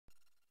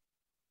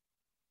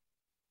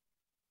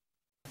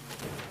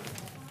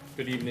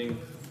Good evening.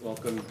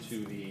 Welcome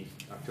to the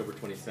October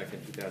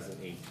 22nd,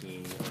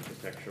 2018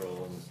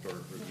 Architectural and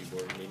Historic Review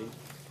Board meeting.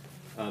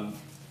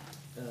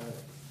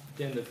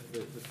 Dan, the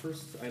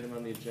first item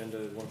on the agenda,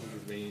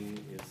 100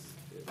 Main, is...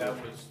 That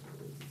was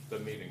the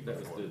meeting That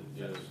before. was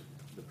Yes.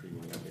 the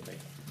pre-meeting, okay,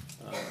 thanks.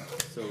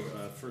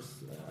 First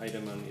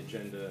item on the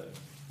agenda,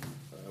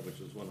 which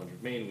was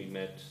 100 Main, we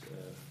met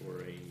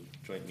for a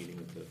joint meeting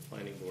with the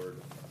planning board.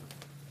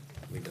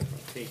 We met on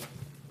tape.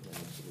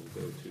 And so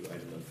we'll go to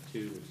item number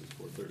 2, which is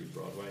 430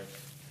 Broadway.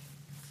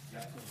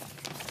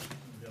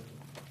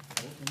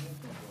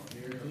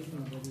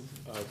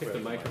 Pick the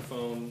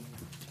microphone,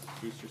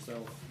 introduce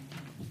yourself.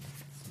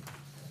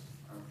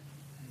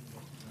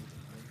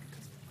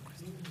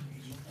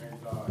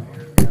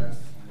 Ahrb,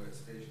 I'm with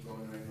Station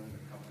Going New England,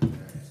 the company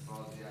that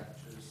installs the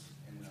apertures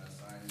in the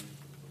signage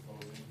we're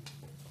proposing.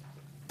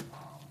 I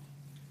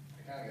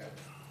kind of got,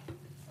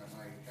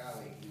 my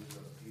colleague,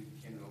 he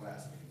came to the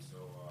last meeting, so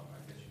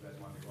I guess you guys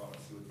want to go out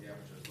and see what the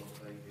apertures look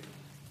like in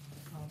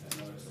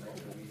another site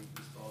that we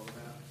installed them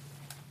at.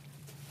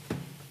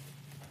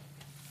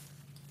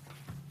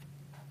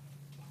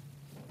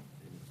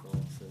 Any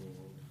thoughts,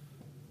 anyone?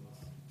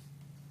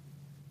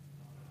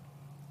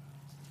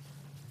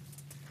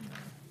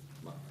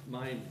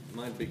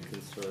 My big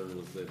concern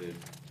was that it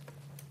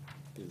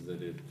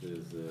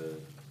is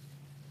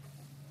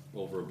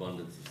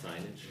overabundance of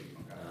signage.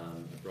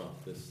 I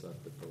brought this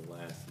up at the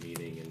last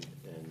meeting,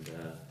 and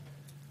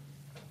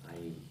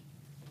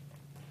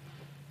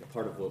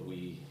part of what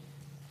we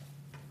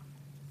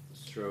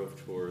strove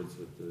towards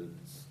with the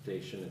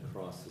station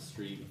across the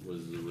street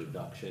was the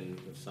reduction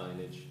of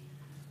signage.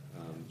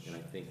 And I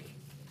think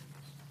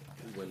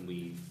when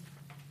we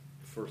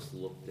first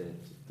looked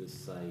at this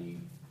site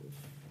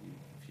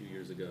a few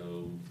years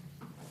ago,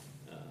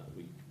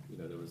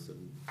 there was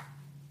some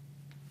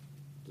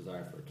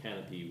desire for a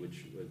canopy,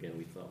 which again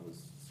we thought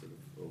was sort of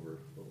over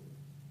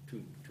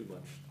too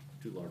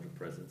large a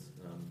presence.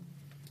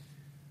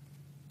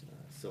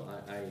 So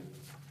I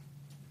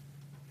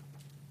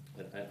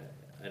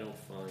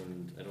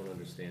don't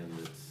understand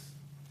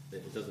that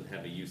it doesn't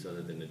have a use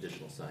other than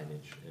additional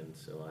signage, and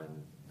so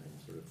I'm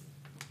sort of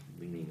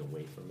leaning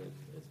away from it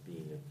as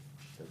being a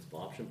sensible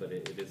option, but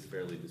it is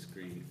fairly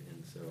discreet,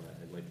 and so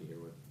I'd like to hear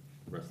what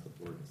the rest of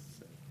the board has to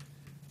say.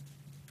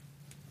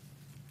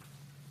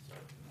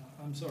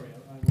 I'm sorry,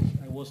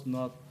 I was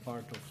not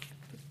part of,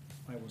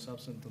 I was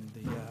absent on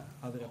the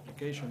other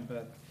application,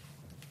 but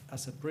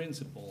as a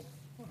principle,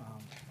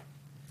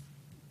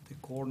 the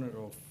corner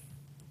of,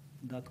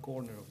 that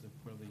corner of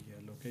where the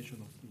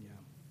location of the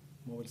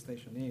mobile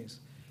station is,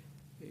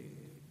 it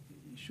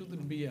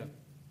shouldn't be a,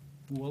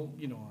 well,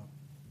 a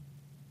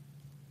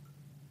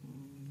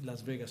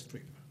Las Vegas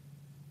Strip,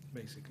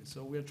 basically.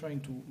 So we're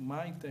trying to,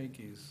 my take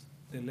is,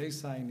 delay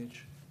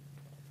signage,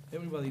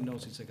 everybody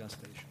knows it's a gas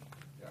station.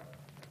 Yeah.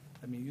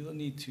 I mean, you don't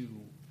need to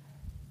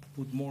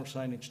put more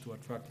signage to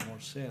attract more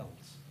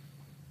sales.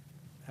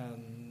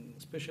 And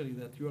especially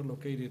that you are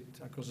located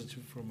across the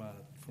street from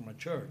a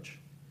church.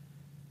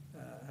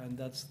 And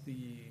that's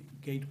the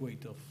gateway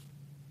of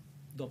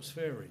Dobbs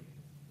Ferry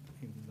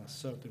in a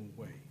certain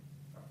way.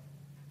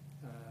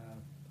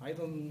 I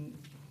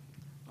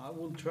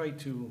will try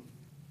to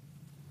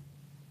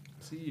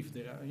see if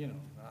there are,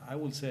 I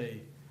will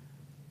say,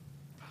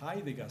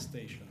 hide the gas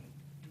station,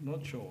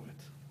 not show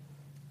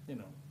it.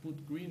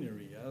 Put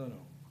greenery, I don't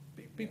know.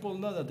 People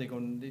know that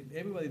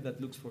everybody that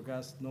looks for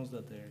gas knows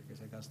that there is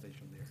a gas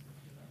station there.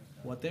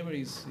 Whatever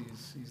is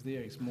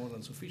there is more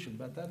than sufficient,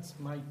 but that's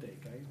my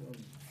take.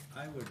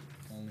 I would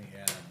only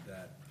add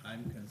that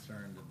I'm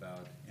concerned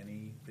about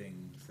any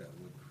things that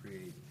would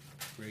create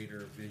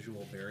greater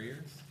visual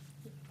barriers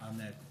on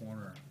that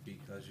corner,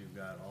 because you've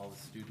got all the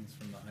students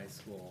from the high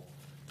school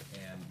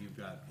and you've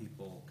got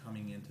people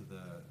coming into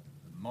the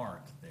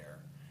mart there.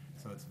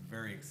 So it's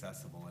very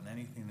accessible, and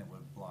anything that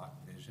would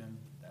block vision,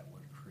 that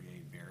would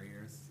create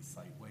barriers to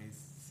sightways,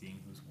 seeing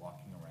who's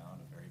walking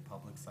around a very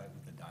public site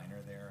with the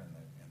diner there and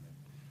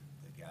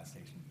the gas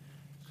station,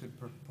 could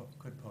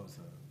pose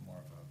more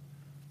of a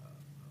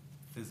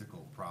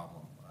physical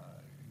problem,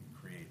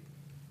 create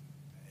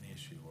an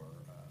issue, or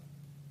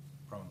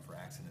prone for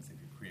accidents if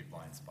you create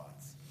blind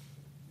spots.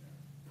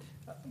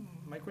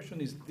 My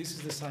question is, this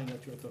is the sign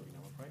that you're talking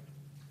about, right?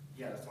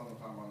 Yeah, that's what I'm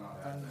talking about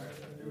now.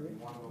 There would be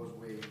one of those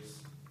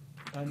waves.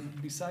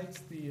 And besides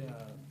the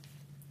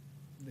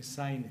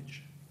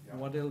signage, Yeah.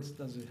 what else,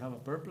 does it have a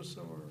purpose,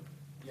 or?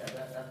 Yeah,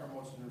 that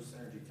promotes new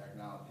synergy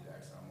technology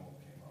that ExxonMobil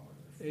came up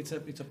with.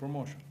 It's a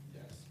promotion.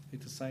 Yes.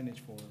 It's a signage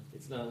for.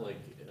 It's not like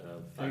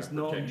fire There's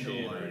no-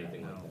 protection no or light,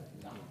 anything like no.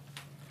 that. No.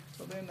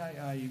 So then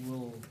I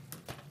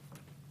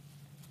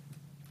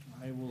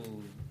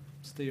will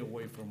stay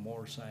away from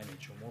more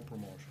signage or more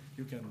promotion.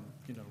 You can,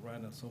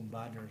 run some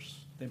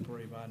banners,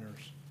 temporary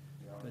banners.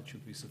 Yeah. That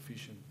should be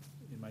sufficient,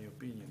 in my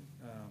opinion.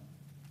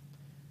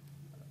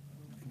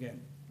 Again,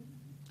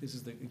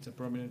 it's a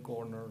prominent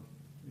corner.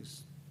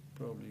 It's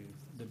probably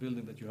the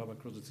building that you have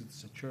across the street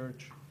is a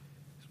church.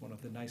 It's one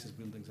of the nicest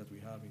buildings that we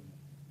have in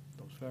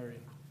Dobbs Ferry.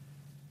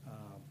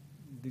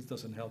 This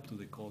doesn't help to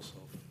the cause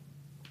of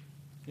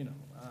you know,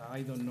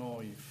 I don't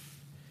know if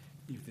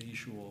the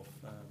issue of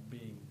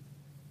being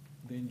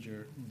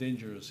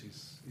dangerous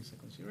is a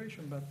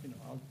consideration, but, you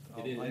know,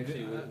 It is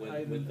actually,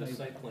 with the I-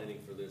 site planning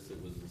for this,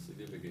 it was a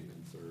significant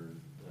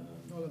concern.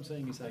 All I'm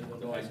saying is I don't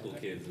The know. high school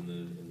kids in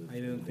the. I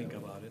didn't think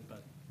about it,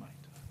 but might.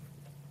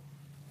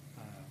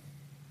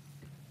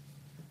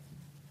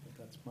 But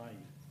that's my,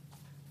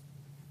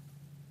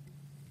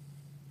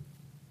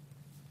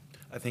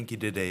 I think you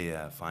did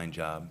a fine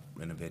job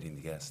renovating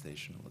the gas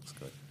station. It looks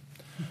good.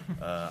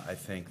 I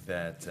think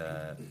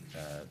that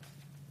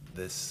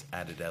this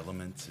added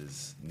element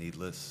is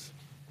needless,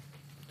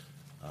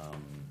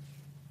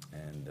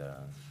 and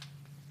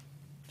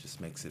just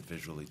makes it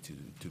visually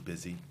too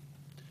busy.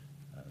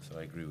 So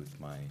I agree with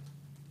my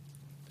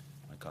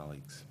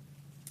colleagues.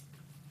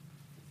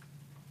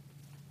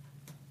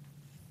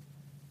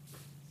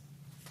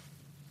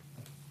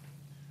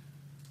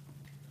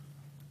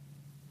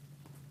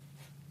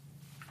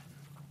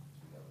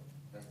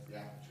 That's the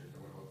aperture, so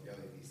what about the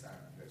LED sign?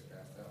 You guys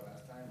passed that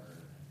last time, or?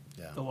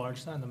 Yeah. The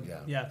large sign,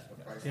 Yeah. yes,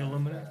 What price the sign was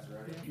aluminum. passed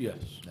already? Yes.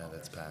 No,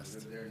 that's Okay, so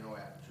passed. There are no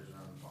apertures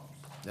on the pumps.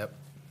 Yep.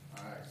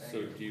 All right, thank So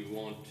you. do you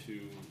want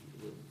to,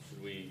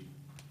 should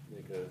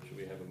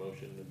we have a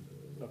motion?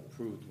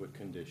 Approved with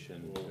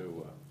condition Well,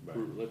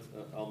 to, Let's,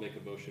 I'll make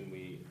a motion,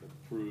 we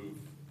approve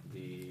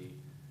the,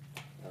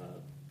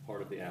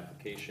 part of the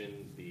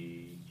application,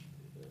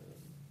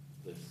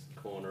 this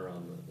corner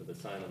on the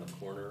sign on the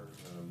corner,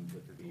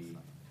 with the,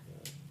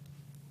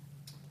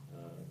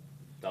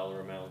 dollar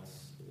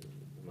amounts,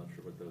 I'm not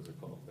sure what those are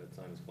called, that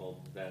sign is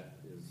called, that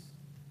is,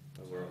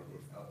 we're,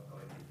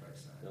 LED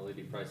price sign.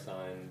 LED price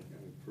sign,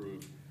 we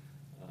approve,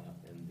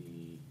 and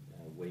the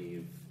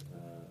wave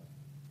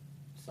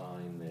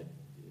sign that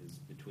is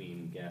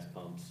between gas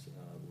pumps,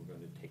 we're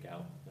going to take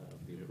out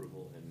the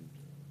approval, and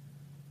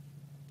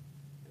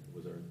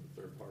was there a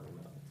third part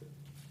or not? That's it.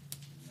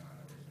 No, I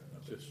never said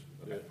that. just,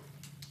 Okay.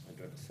 I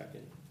got a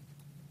second.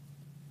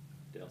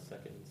 Dale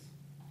seconds.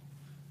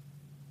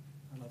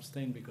 I'll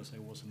abstain because I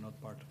was not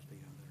part of the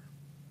other.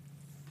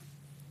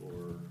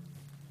 For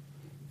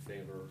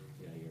favor,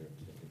 yeah, you're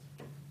abstaining.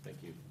 Thank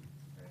you.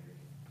 Thank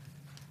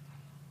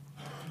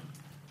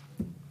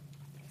you.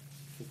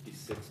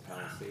 56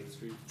 Palisade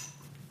Street.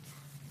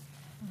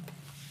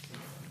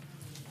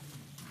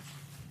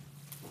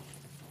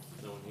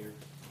 No one here?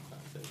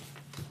 Palisade.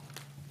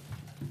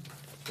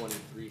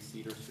 23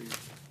 Cedar Street.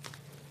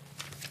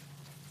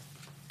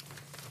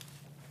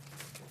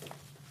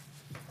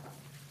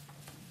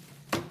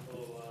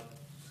 Hello,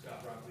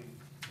 Scott Rockley,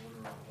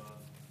 owner of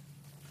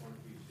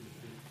 23 Cedar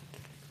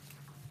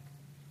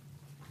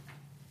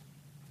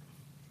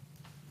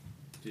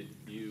Street.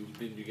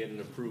 Did you get an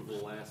approval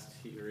last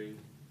hearing?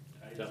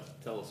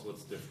 Tell us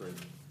what's different.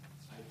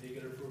 I did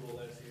get approval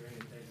last hearing,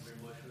 and thank you very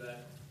much for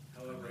that.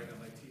 However, I got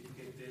my teeth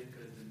kicked in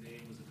because the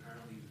name was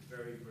apparently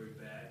very, very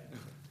bad.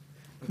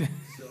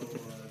 So,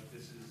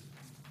 this is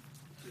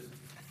just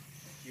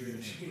here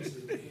to change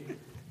the name.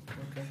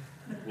 Okay.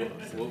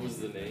 What was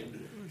the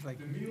name? Like,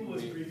 The meal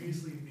was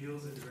previously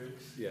Meals and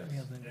Drinks. yes.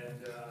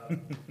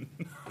 And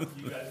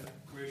you guys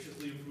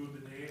graciously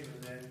approved the name,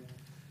 and then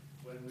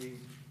when we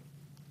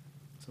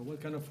So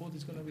what kind of food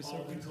is gonna be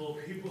all we served?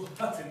 told people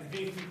about the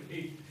name,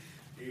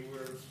 they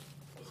were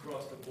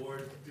across the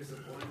board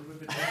disappointed with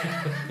the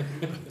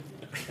name.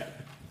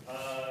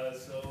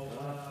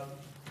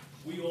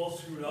 We all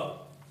screwed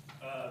up.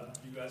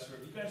 You guys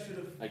should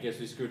have. I guess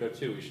we screwed up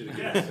too. We should have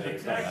Yeah, given the same.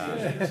 exactly.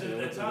 time.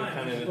 At the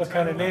time. What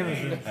kind of name is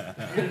it?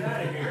 Get it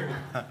out of here.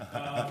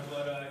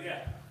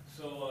 Yeah,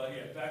 so,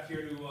 yeah, back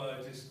here to,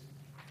 just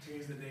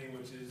change the name,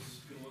 which is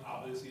gonna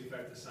obviously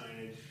affect the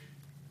signage,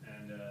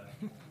 and,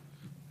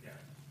 yeah.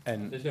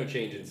 And There's no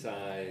change in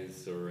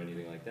size or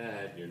anything like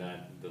that. You're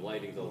not, the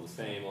lighting's all the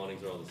same,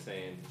 awnings are all the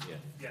same. Yeah.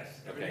 Yes,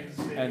 Okay. everything's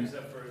the same And-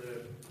 except for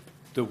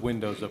the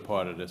windows are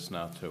part of this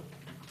now too.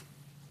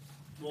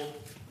 well,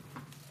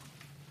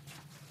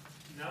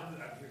 now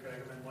that I'm here, can I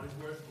get my money's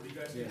worth? What do you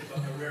guys think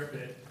about the rear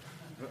bit?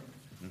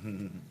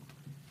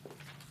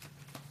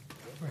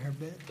 for her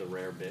bit? The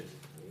rare bit.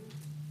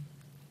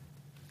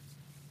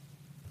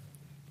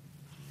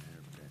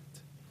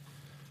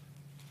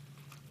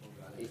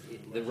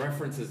 The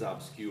reference is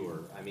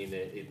obscure. I mean,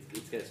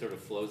 it's got sort of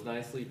flows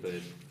nicely, but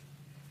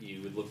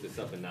you would look this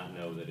up and not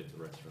know that it's a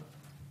restaurant.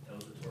 That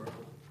was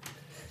rhetorical.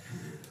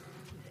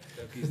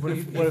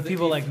 What if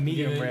people like You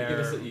medium give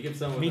rare? us- You give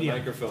someone with a medium.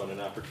 microphone an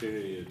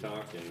opportunity to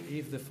talk and.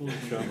 If the food.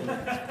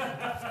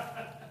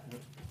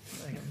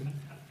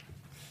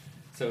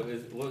 So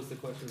what was the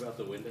question about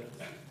the windows?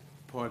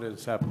 Part of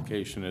this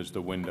application is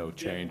the window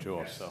change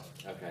yes. also.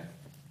 Okay,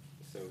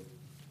 so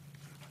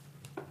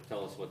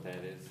tell us what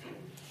that is.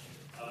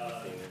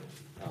 Oh,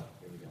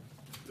 here we go.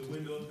 The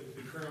windows,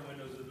 the current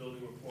windows of the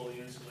building were poorly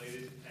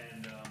insulated,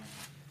 and,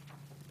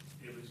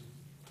 it was,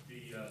 the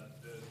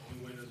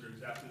new windows are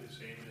exactly the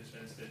same in the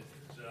sense that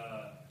it's,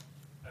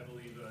 I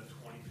believe,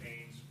 20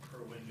 panes per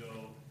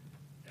window,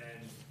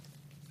 and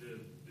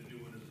the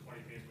new windows are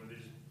 20 panes, but they're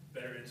just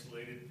better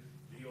insulated.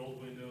 The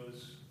old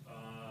windows,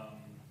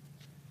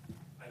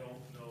 I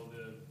don't know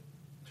the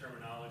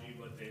terminology,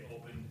 but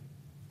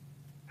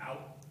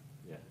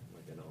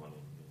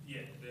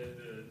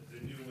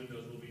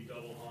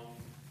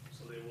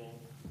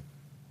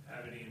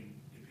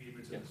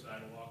to the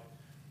sidewalk.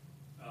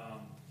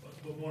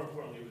 But more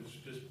importantly, it was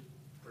just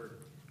for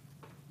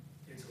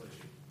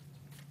insulation.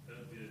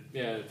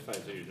 Yeah, it's fine,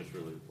 so you're just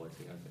really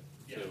replacing, okay.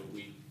 Yeah. So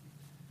we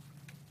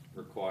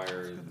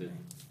require that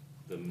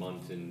the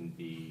muntin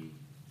be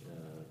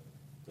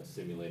a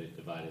simulated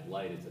divided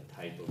light. It's a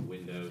type of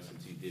window,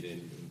 since you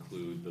didn't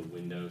include the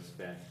window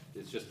spec.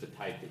 It's just a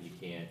type that you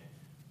can't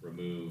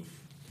remove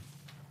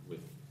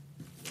with,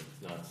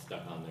 it's not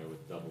stuck on there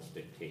with double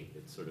stick tape.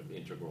 It's sort of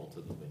integral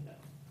to the window.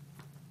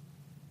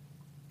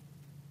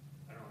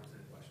 I don't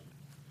understand the question.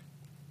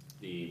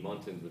 The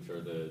muntins, which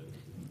are the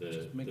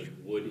Just make sure.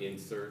 wood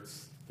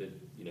inserts that,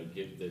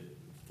 give the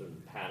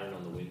pattern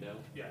on the window,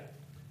 Yeah,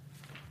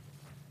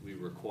 we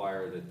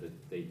require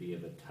that they be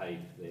of a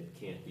type that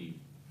can't be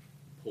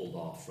pulled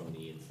off from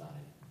the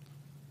inside,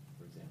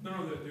 for example.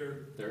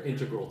 no, They're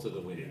integral to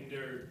the window.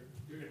 they're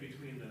in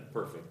between the,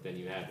 Perfect, then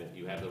you have it,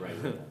 you have the right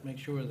window. Make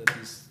sure that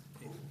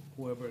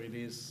whoever it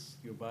is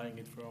you're buying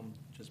it from,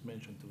 just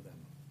mention to them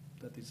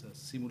that it's a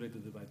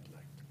simulated divided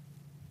light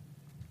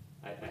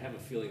I have a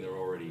feeling they're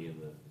already in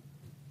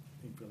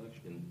in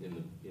production.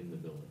 in the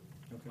building.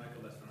 Okay.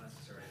 Michael, that's not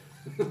necessary.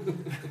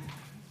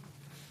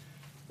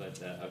 But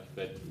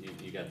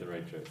you got the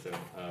right choice, so,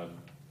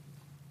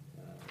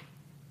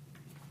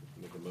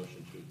 make a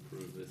motion to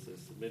approve this as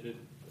submitted.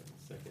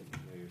 Second,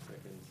 Mayor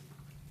seconds.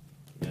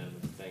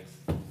 Unanimous, thanks.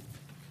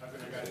 Have a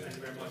good night, guys, thank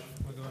you very much.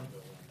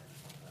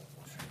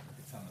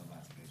 It's on the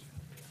last page.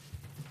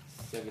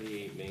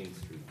 78 Main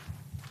Street.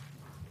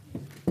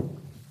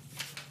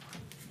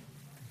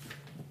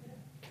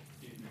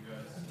 Evening,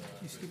 guys.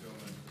 Chris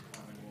Gomez,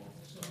 Commonwealth.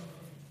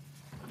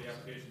 The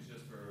application's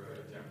just for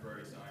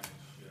temporary signage,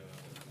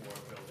 for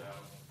build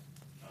out,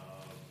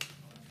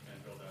 and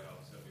build out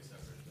obviously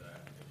separate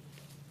application.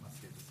 Must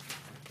see this.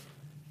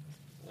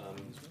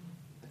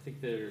 I think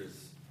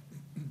there's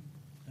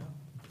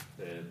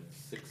the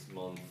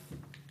 6-month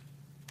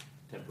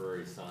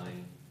temporary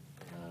sign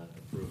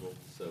approval,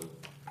 so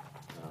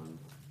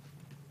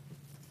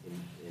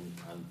in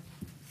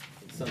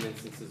some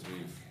instances,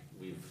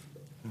 we've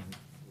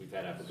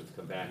had applicants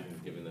come back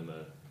and given them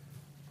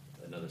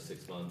another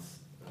 6 months,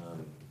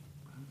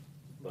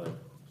 but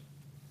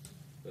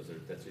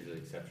that's usually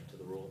exception to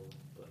the rule,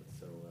 but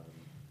so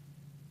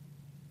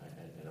I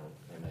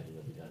imagine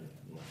it'll be done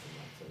in less than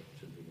that, so it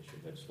shouldn't be an issue.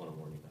 I just want to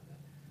warn you about that.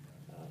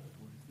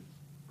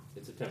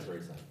 It's a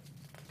temporary sign.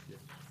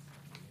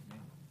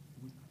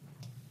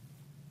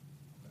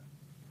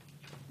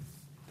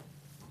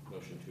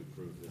 Motion to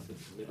approve this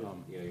is submitted.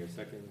 Your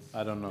seconds?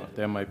 I don't know,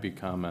 there might be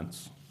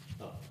comments.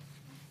 Oh.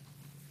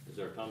 Is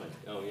there a comment?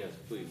 Oh, yes,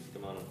 please,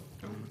 come on up.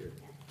 Here.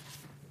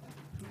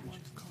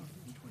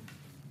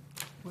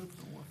 What if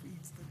the wolf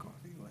eats the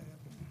coffee lab?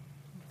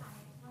 Hi,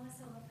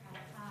 Melissa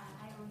LaPrette.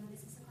 I own the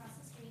business across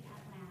the street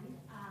at Land,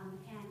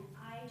 and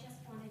I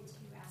just wanted to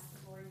ask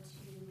the board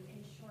to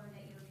ensure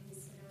that you're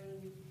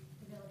considering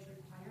the village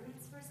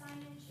requirements for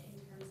signage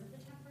in terms of the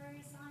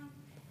temporary sign.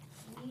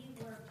 We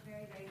worked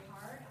very, very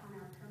hard on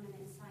our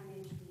permanent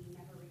signage. We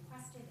never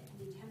requested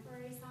any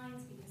temporary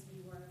signs because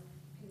we were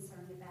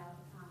concerned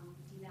about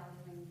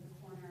devaluing the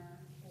corner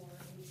or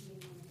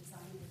impeding on the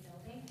design of the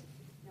building,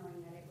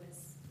 knowing that it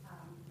was a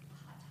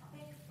hot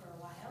topic for a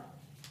while.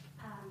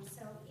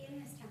 So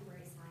in this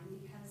temporary sign,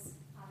 because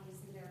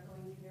obviously they're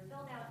going through their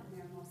build out and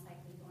they're most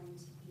likely going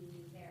to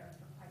be there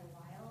for quite a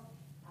while,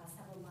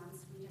 several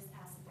months, we just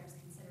ask that there's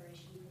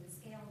consideration for the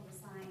scale of the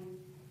sign,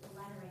 the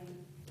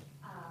lettering,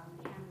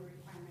 and the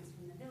requirements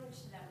from the village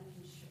so that we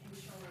can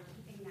ensure we're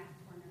keeping that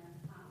corner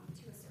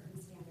to a certain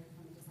standard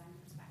from a design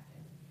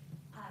perspective.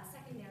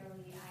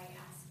 Secondarily, I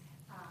ask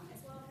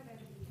as well for there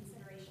to be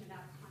consideration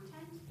about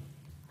content.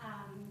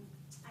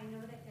 I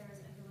know that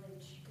there's a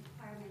village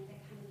requirement that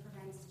kind of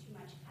prevents too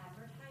much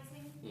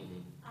advertising.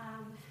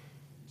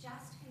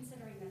 Just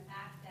considering the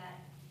fact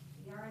that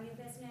we are a new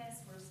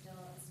business, we're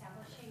still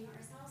establishing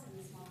ourselves in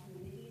the small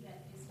community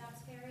that is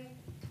Duxbury.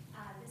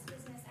 This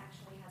business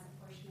actually has a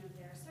portion of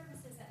their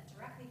services that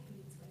directly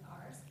competes with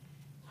ours.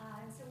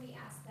 And so we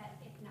ask that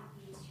it not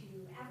be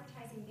too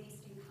advertising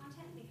based in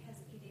content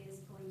because it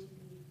is going to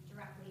be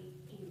directly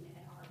aimed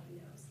at our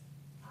windows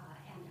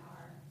and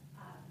our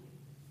view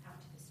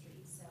out to the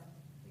street. So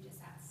we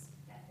just ask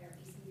that there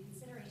be some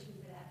consideration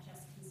for that,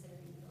 just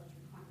considering the village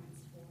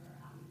requirements for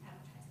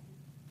advertising.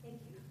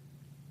 Thank you.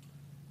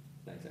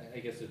 Thanks. I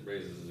guess it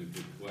raises a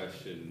good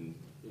question.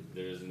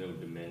 There is no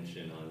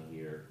dimension on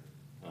here.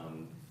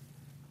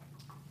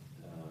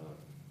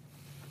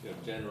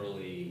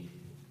 Generally,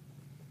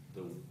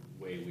 the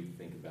way we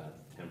think about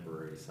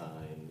temporary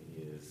sign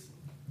is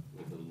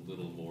with a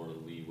little more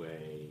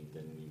leeway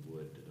than we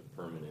would a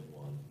permanent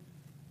one.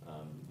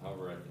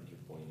 However, I think your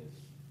point is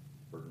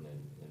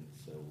pertinent, and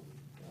so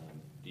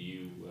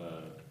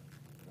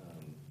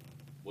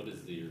what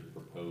is your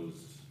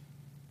proposed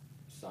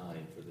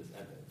sign for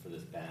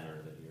this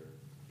banner that you're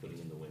putting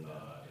in the window?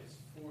 It's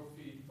 4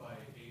 feet by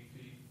 8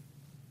 feet.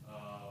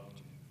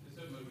 It's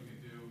something we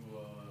could do.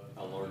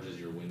 How large is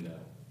your window?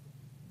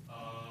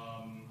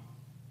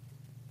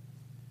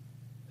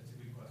 That's a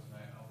good question.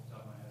 Off the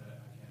top of my head, I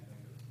can't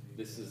think of.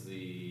 this is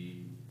the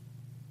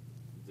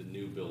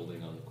new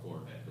building on the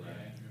corner, Yeah,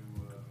 correct?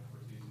 Andrew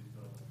Ortiz's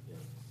building.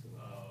 Yeah.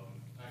 so-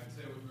 I can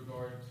say with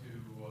regard to,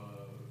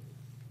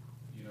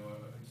 you know,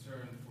 a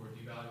concern for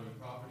devaluing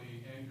property,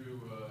 Andrew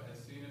has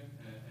seen it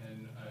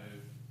and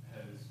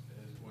has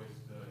voiced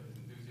his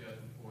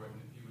enthusiasm for it,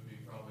 and he would be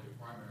probably a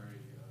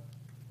primary.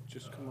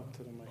 Just come up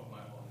to the mic. Oh,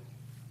 my apologies.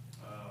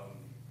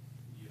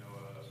 You know,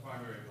 a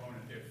primary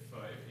opponent if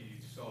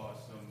he saw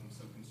some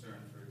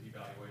concern for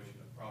devaluation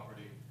of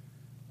property.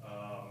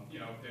 You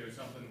know, if there's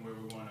something where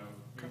we want to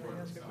Can rework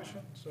I ask the a sign.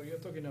 question? So you're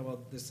talking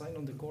about the sign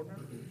on the corner? I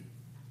can't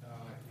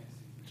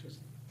see. Just,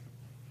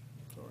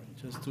 sorry,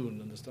 just to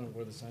understand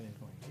where the sign is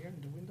going. Here in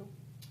the window?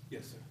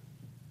 Yes, sir.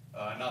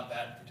 Not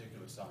that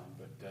particular sign,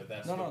 but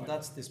that's. No, the no, window.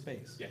 that's the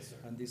space. Yes, sir.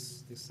 And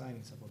this sign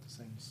is about the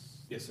same, the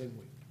Yes, sir. same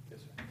width.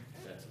 Yes, sir.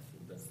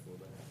 That's full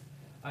back.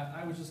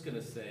 I was just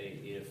gonna say,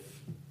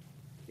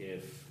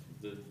 if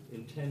the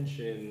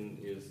intention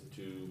is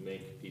to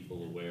make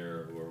people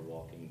aware who are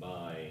walking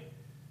by,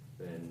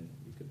 then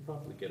you could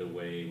probably get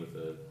away with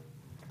a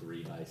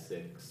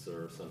 3x6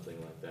 or something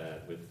like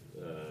that with,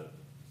 I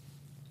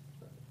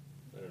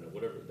don't know,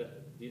 whatever,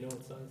 that, do you know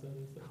what size that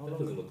is? How That long-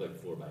 doesn't look like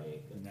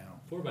 4x8.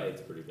 No.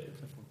 4x8's pretty big.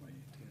 Except for my,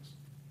 yes.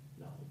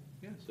 No.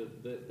 Yes.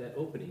 That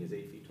opening is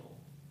 8 feet tall.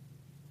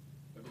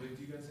 I believe,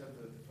 do you guys have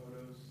the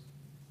photos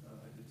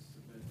I did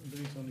submit?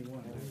 There is only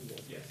one.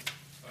 Yes.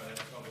 That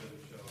probably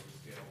doesn't show the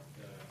scale.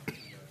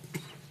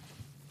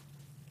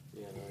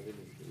 Yeah, no,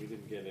 we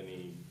didn't get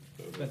any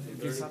photos. But Is it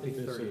there is anything- Something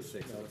This is-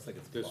 36, it looks like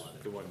it's This,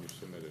 plotted. the one you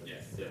submitted.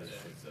 Yes, Yes. it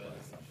doesn't show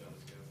the scale.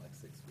 Like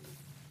 6 feet.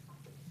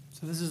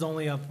 So this is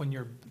only up when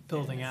you're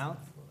building out?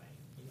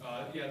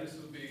 Yeah, this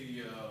will be,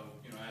 you know,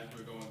 as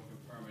we're going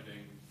through permitting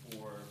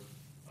for,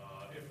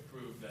 if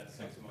approved, that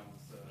 6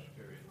 months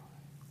period.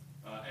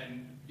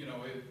 And, you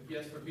know,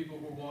 yes, for people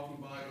who are walking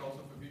by, but also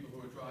for people who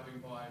are driving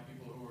by,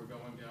 people who are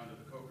going down to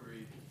the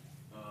Cokery,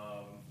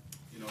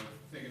 you know,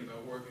 thinking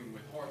about working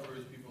with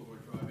harbors, people who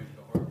are driving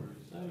to harbors.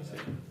 I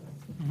understand.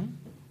 Mhm.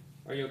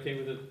 Are you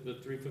okay with the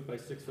 3 foot by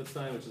 6 foot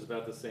sign, which is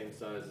about the same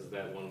size as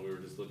that one we were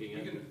just looking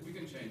at? We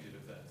can change it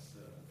if that's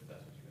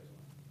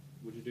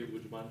what you guys want.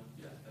 Would you mind?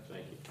 Yeah, that's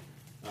Thank you.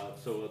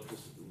 So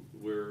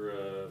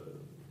we're,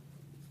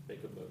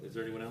 is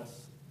there anyone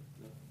else?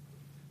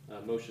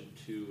 No? Motion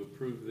to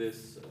approve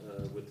this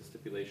with the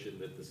stipulation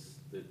that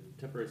the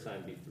temporary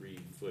sign be 3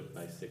 foot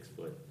by 6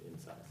 foot in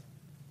size.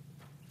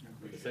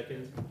 With a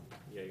second?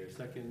 Yeah, your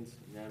seconds,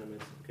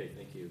 unanimous. Okay,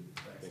 thank you.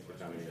 Thanks for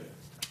coming in.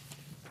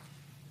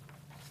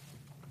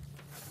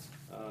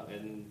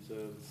 And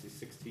let's see,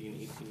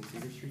 1618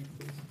 Cedar Street,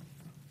 please.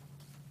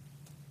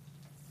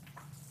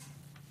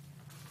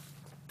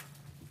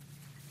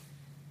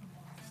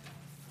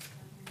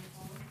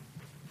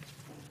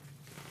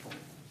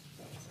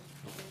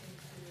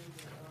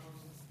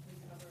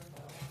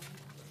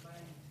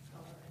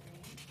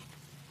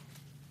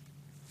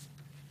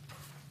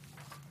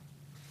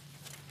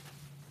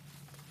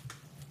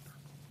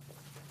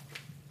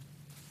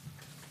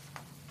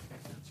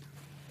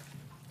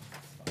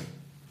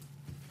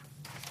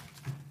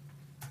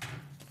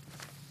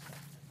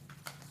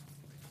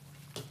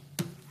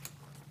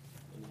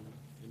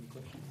 Any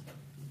questions?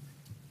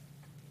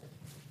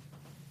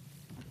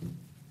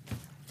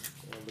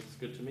 Looks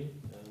good to me.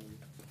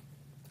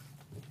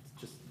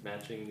 It's just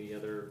matching the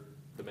other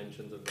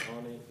dimensions of the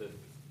awning, the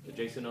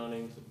adjacent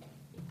awnings,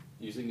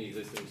 using the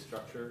existing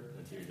structure,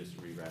 and so you're just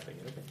rewrapping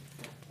it, okay.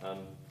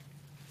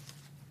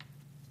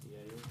 Yeah,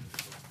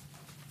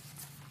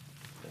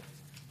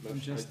 I'm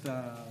just, do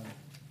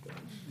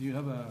you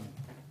have the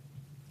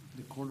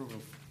color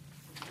of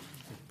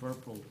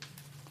purple? Do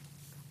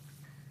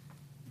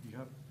you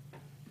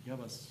have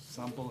a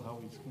sample how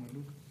it's gonna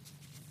look?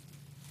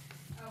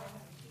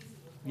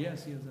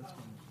 Yes, that's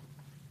fine.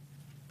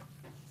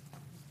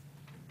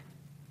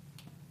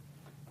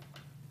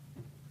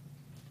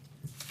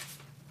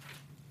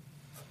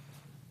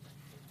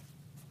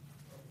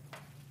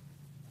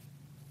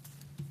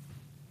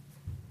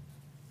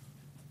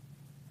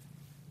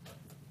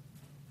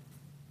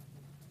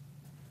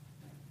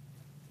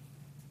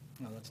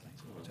 No, that's nice.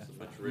 Oh, it's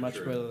much Much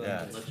richer. better than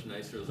Yeah. this. Much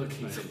nicer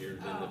looking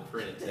than the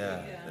print.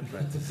 Yeah, the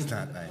print is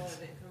not Oh, nice. it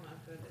didn't come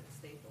out good at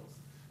Staples.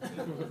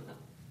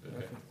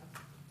 Okay.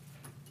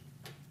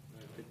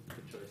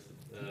 Good choice.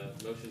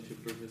 Motion to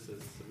approve this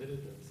as submitted,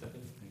 and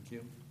second. Thank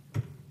you.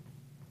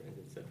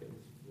 Brandon seconds.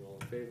 We're all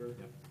in favor?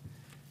 Yep.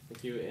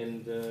 Thank you.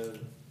 And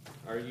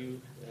are you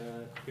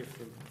here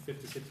from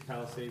 56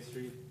 Palisade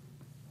Street?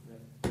 No?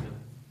 No?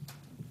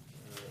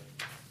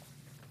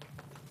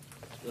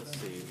 Let's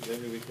see,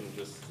 maybe we can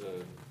just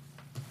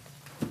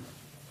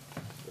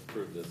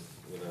approve this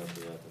without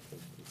the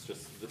applicant. It's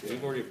just,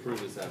 we've already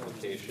approved this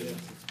application,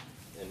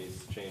 and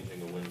he's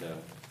changing a window.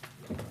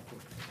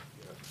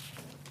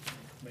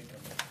 Make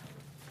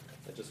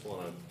a- I just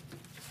want to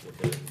look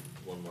at it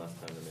one last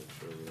time to make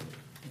sure we don't.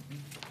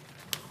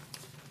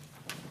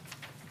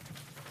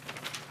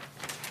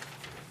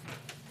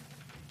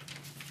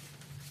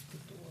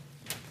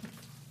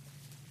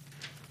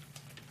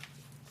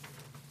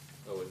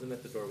 Oh, isn't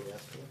that the door we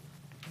asked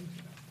for?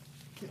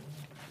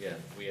 Yeah,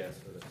 we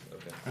asked for this,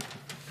 okay.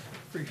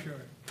 Pretty sure.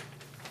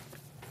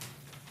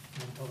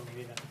 You told them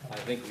you didn't have to come. I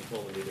think we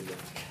told them we didn't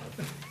have to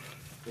come.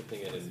 Good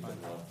thing I didn't put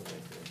it off the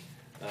next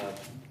one.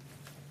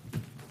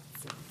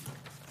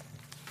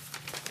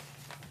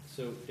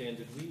 So, Dan,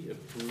 did we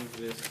approve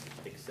this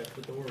except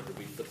the door, or did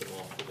we put them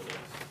off to the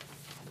next?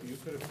 You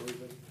could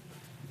approve it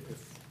if,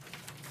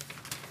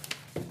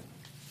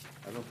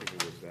 I don't think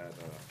it was that,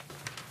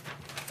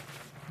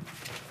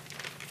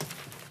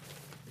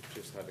 it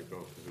just had to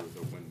go because there was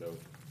a window,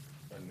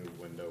 a new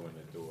window and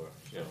a door,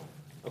 so. Yeah.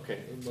 Okay,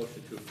 a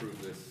motion to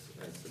approve this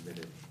as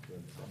submitted.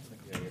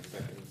 Yeah, your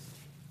seconds.